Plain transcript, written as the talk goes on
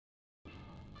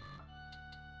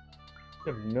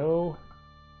We have no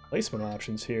placement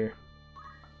options here.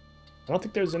 I don't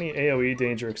think there's any AoE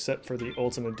danger except for the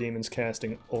Ultima Demons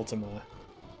casting Ultima.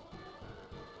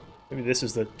 Maybe this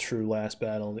is the true last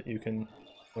battle that you can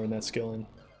learn that skill in.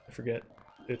 I forget.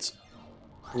 It's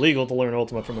legal to learn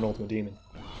Ultima from an Ultima Demon.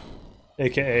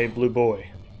 AKA Blue Boy.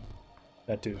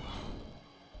 That dude.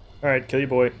 Alright, kill your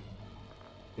boy.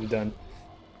 Get it done.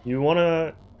 You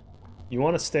wanna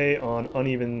stay on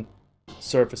uneven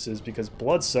surfaces because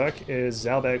Bloodsuck is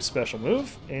Zombaaaaaaaag's special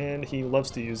move, and he loves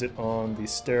to use it on the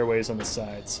stairways on the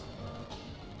sides.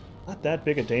 Not that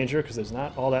big a danger because there's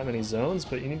not all that many zones,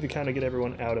 but you need to kind of get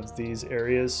everyone out of these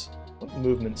areas. What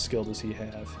movement skill does he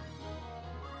have?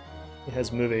 He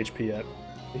has move HP up.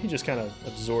 He just kind of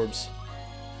absorbs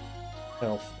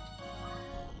health.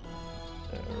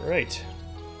 Alright.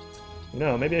 You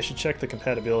know, maybe I should check the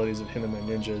compatibilities of him and my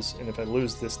ninjas, and if I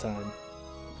lose this time...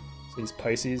 So he's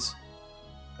Pisces.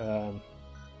 How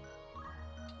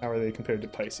are they compared to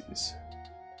Pisces?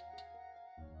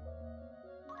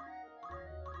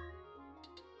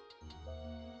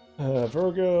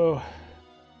 Virgo...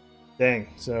 Dang,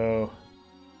 so...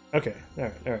 Okay,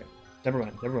 alright. Never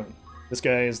mind. This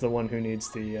guy is the one who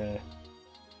needs the...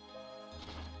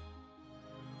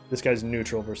 This guy's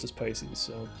neutral versus Pisces,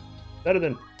 so...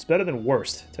 It's better than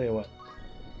worst, tell you what.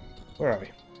 Where are we?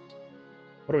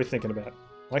 What are we thinking about?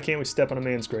 Why can't we step on a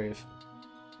man's grave?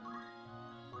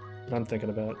 What I'm thinking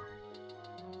about.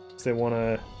 Because they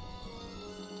wanna...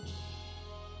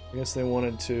 I guess they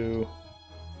wanted to...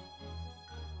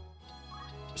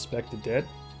 respect the dead?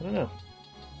 I don't know.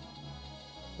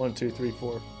 1, 2, 3,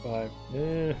 4, 5.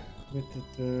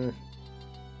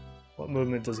 What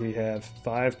movement does he have?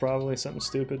 5 probably? Something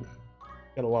stupid?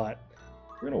 Got a lot.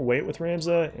 We're going to wait with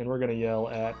Ramza, and we're going to yell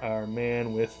at our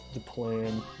man with the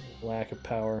plan. Lack of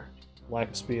power. Lack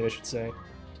of speed, I should say.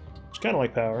 Which is kind of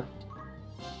like power.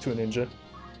 To a ninja.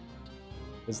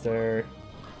 Because their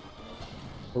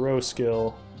hero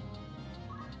skill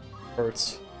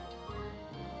hurts.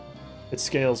 It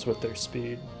scales with their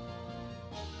speed.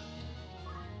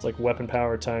 It's like weapon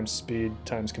power times speed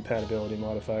times compatibility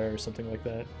modifier or something like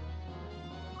that.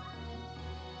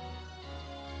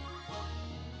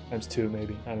 Times 2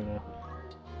 maybe, I don't know.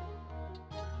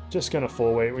 Just gonna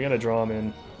full weight, we gotta draw him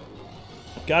in.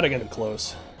 Gotta get him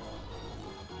close.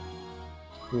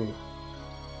 Ooh.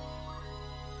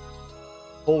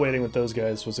 Full weighting with those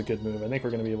guys was a good move. I think we're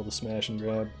gonna be able to smash and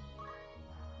grab.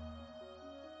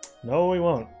 No, we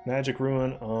won't. Magic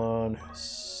Ruin on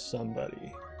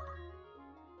somebody.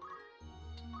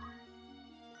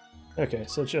 Okay,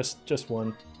 so just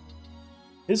one.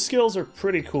 His skills are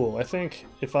pretty cool. I think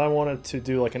if I wanted to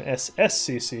do like an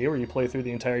SSCC, where you play through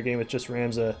the entire game with just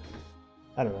Ramza,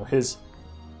 I don't know, I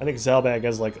think Zombaaaaaaaag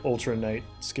has like Ultra Knight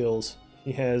skills.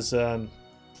 He has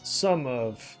some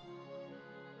of...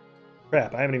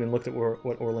 Crap, I haven't even looked at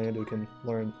what Orlando can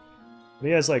learn. But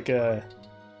he has like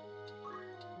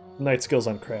Knight skills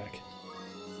on crack,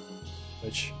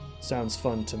 which sounds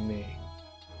fun to me.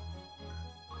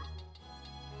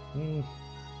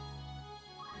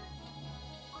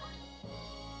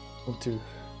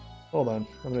 Hold on.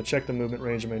 I'm going to check the movement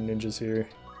range of my ninjas here.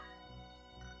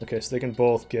 Okay, so they can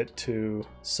both get to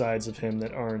sides of him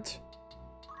that aren't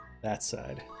that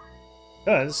side.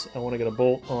 Because I want to get a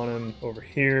bolt on him over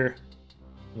here,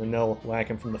 and then they'll whack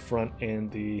him from the front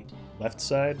and the left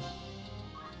side.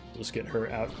 We'll just get her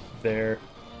out there.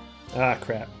 Ah,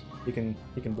 crap. He can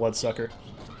bloodsucker.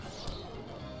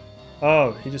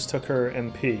 Oh, he just took her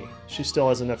MP. She still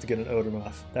has enough to get an Odin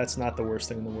off. That's not the worst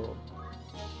thing in the world.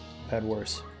 I've had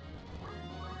worse.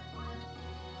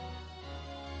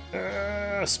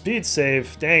 Speed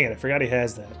save. Dang it, I forgot he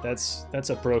has that. That's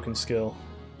a broken skill.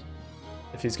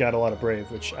 If he's got a lot of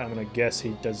Brave, which I'm gonna guess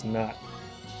he does not.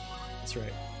 That's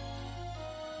right.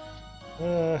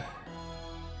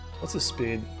 What's his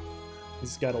speed?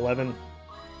 He's got 11.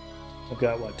 I've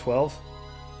got, what, 12?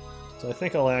 So I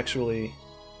think I'll actually...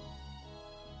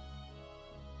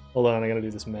 Hold on, I gotta do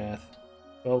this math.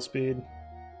 12 speed,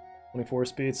 24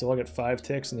 speed, so I'll get 5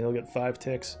 ticks and he'll get 5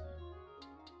 ticks.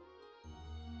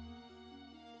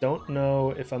 Don't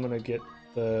know if I'm gonna get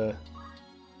the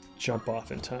jump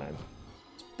off in time.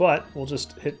 But we'll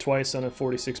just hit twice on a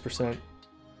 46%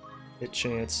 hit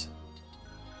chance.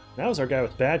 That was our guy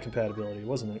with bad compatibility,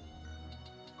 wasn't it?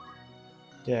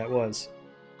 Yeah, it was.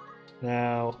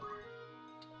 Now...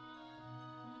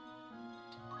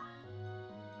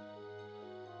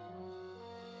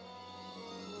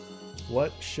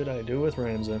 what should I do with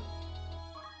Ramza?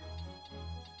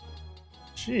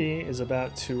 She is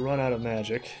about to run out of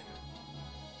magic.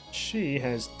 She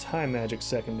has time magic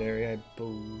secondary, I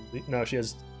believe. No, she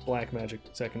has black magic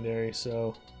secondary,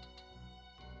 so...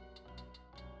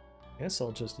 Guess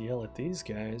I'll just yell at these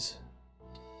guys.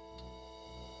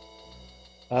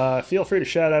 Feel free to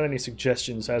shout out any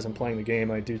suggestions as I'm playing the game.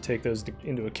 I do take those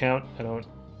into account. I don't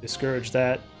discourage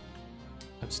that.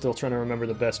 I'm still trying to remember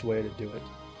the best way to do it.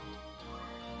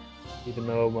 Even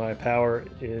though my power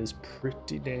is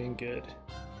pretty dang good.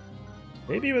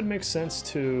 Maybe it would make sense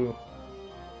to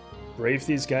brave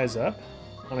these guys up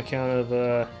on account of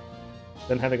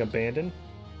them having abandon.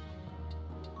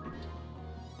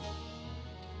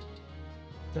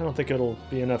 I don't think it'll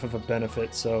be enough of a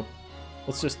benefit, so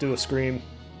let's just do a scream.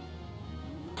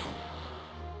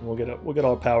 And we'll get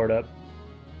all powered up,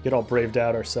 get all braved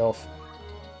out ourselves.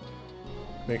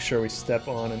 Make sure we step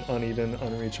on an uneven,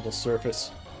 unreachable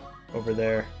surface over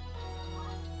there.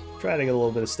 Try to get a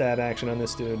little bit of stab action on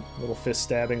this dude. A little fist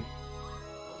stabbing.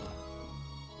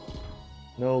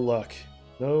 No luck.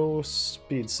 No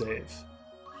speed save.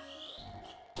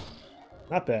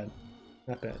 Not bad.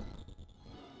 Not bad.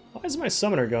 Why isn't my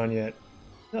summoner gone yet?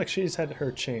 I feel like she's had her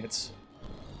chance.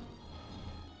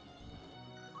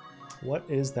 What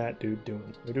is that dude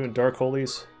doing? We're doing Dark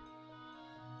Holies,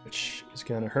 which is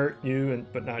gonna hurt you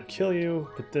but not kill you,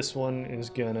 but this one is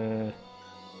gonna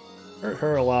hurt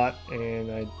her a lot, and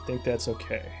I think that's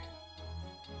okay.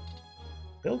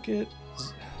 They'll get...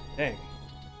 Dang.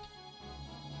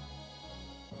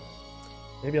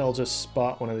 Maybe I'll just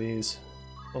spot one of these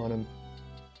on him.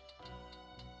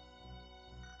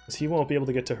 Because he won't be able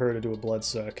to get to her to do a blood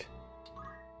suck.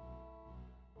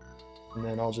 And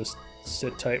then I'll just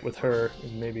sit tight with her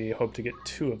and maybe hope to get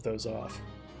 2 of those off.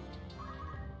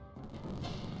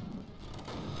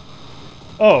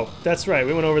 Oh, that's right.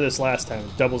 We went over this last time.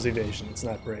 Doubles evasion. It's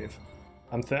not brave.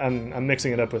 I'm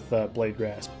mixing it up with blade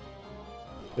grasp.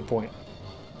 Good point.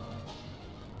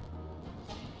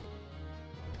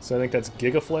 So I think that's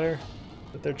Giga Flare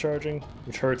that they're charging,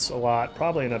 which hurts a lot.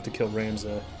 Probably enough to kill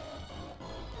Ramza.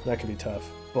 That could be tough.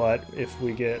 But if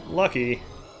we get lucky...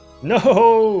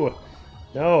 No!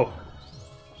 No!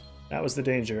 That was the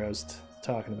danger I was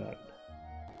talking about.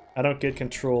 I don't get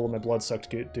control of my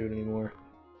blood-sucked dude anymore.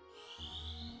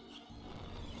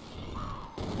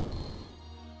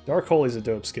 Dark Holy's a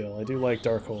dope skill. I do like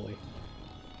Dark Holy.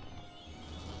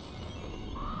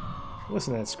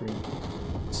 Listen to that scream.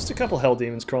 It's just a couple hell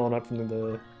demons crawling up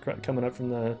from coming up from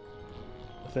the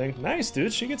thing. Nice,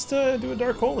 dude. She gets to do a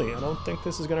Dark Holy. I don't think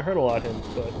this is gonna hurt a lot him,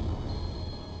 but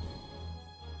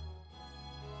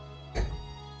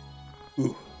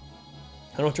ooh.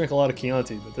 I don't drink a lot of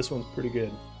Chianti, but this one's pretty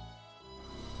good.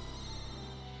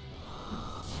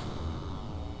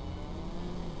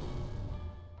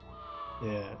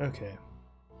 Yeah, okay.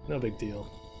 No big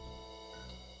deal.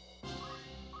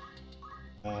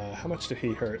 How much did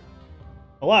he hurt?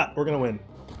 A lot! We're gonna win.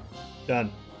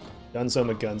 Done. Dunzo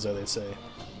McGunzo, they say.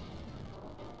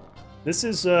 This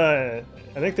is, I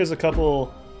think there's a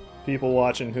couple people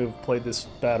watching who've played this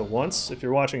battle once. If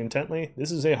you're watching intently,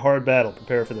 this is a hard battle.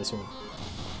 Prepare for this one.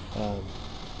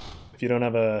 If you don't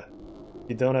have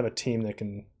a team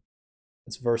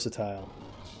that's versatile,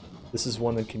 this is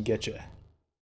one that can get you.